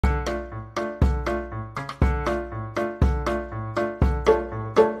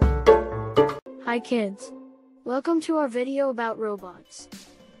Hi kids! Welcome to our video about robots.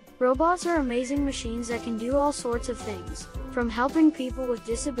 Robots are amazing machines that can do all sorts of things, from helping people with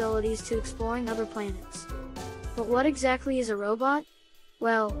disabilities to exploring other planets. But what exactly is a robot?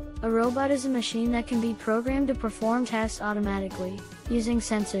 Well, a robot is a machine that can be programmed to perform tasks automatically, using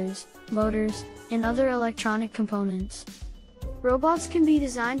sensors, motors, and other electronic components. Robots can be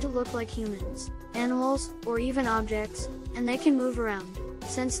designed to look like humans, animals, or even objects, and they can move around,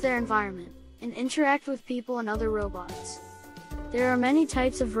 sense their environment, and interact with people and other robots. There are many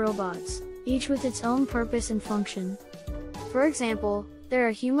types of robots, each with its own purpose and function. For example, there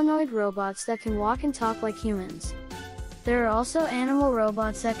are humanoid robots that can walk and talk like humans. There are also animal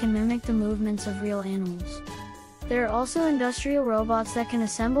robots that can mimic the movements of real animals. There are also industrial robots that can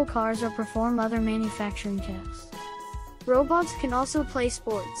assemble cars or perform other manufacturing tasks. Robots can also play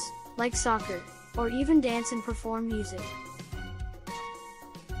sports, like soccer, or even dance and perform music.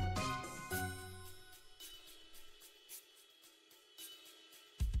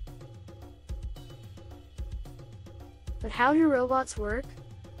 But how do robots work?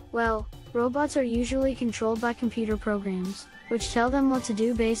 Well, robots are usually controlled by computer programs, which tell them what to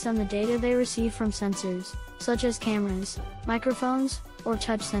do based on the data they receive from sensors, such as cameras, microphones, or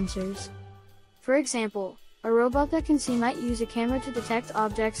touch sensors. For example, a robot that can see might use a camera to detect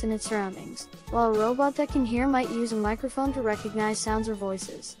objects in its surroundings, while a robot that can hear might use a microphone to recognize sounds or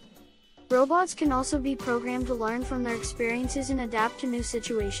voices. Robots can also be programmed to learn from their experiences and adapt to new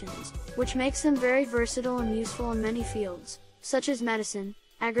situations, which makes them very versatile and useful in many fields, such as medicine,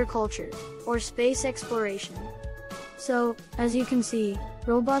 agriculture, or space exploration. So, as you can see,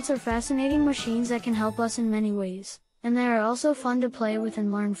 robots are fascinating machines that can help us in many ways, and they are also fun to play with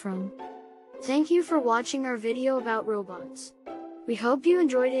and learn from. Thank you for watching our video about robots. We hope you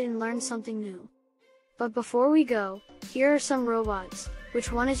enjoyed it and learned something new. But before we go, here are some robots. Which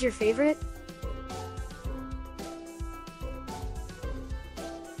one is your favorite?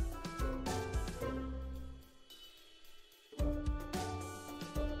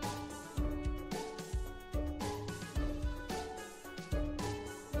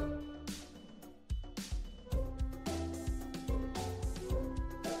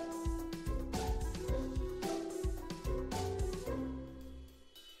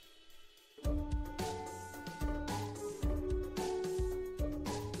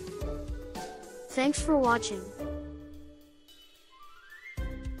 Thanks for watching.